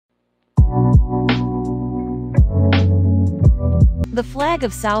The flag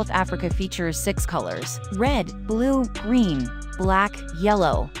of South Africa features 6 colors: red, blue, green, black,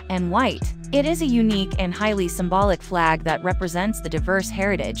 yellow, and white. It is a unique and highly symbolic flag that represents the diverse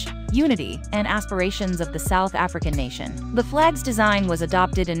heritage, unity, and aspirations of the South African nation. The flag's design was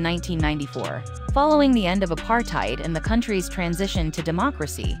adopted in 1994, following the end of apartheid and the country's transition to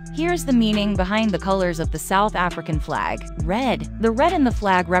democracy. Here's the meaning behind the colors of the South African flag. Red. The red in the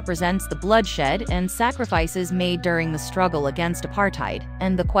flag represents the bloodshed and sacrifices made during the struggle against apartheid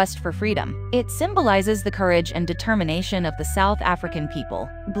and the quest for freedom. It symbolizes the courage and determination of the South African people.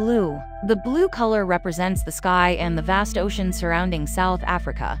 Blue. The blue color represents the sky and the vast ocean surrounding South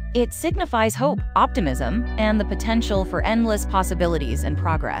Africa. It signifies hope, optimism, and the potential for endless possibilities and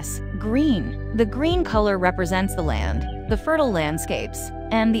progress. Green. The green color represents the land, the fertile landscapes,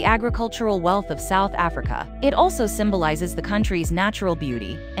 and the agricultural wealth of South Africa. It also symbolizes the country's natural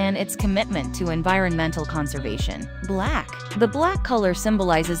beauty and its commitment to environmental conservation. Black. The black color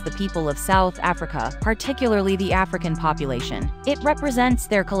symbolizes the people of South Africa, particularly the African population. It represents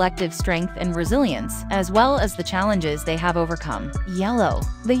their collective strength and resilience, as well as the challenges they have overcome. Yellow.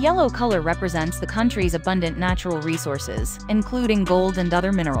 The yellow color represents the country's abundant natural resources, including gold and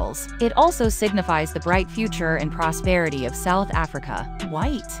other minerals. It also signifies the bright future and prosperity of South Africa. White.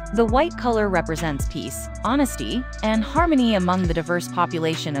 The white color represents peace, honesty, and harmony among the diverse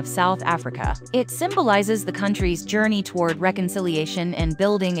population of South Africa. It symbolizes the country's journey toward reconciliation and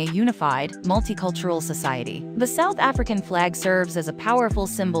building a unified, multicultural society. The South African flag serves as a powerful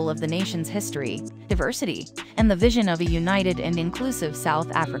symbol of the nation's history, diversity, and the vision of a united and inclusive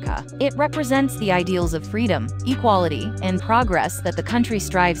South Africa. It represents the ideals of freedom, equality, and progress that the country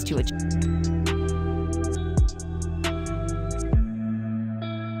strives to achieve.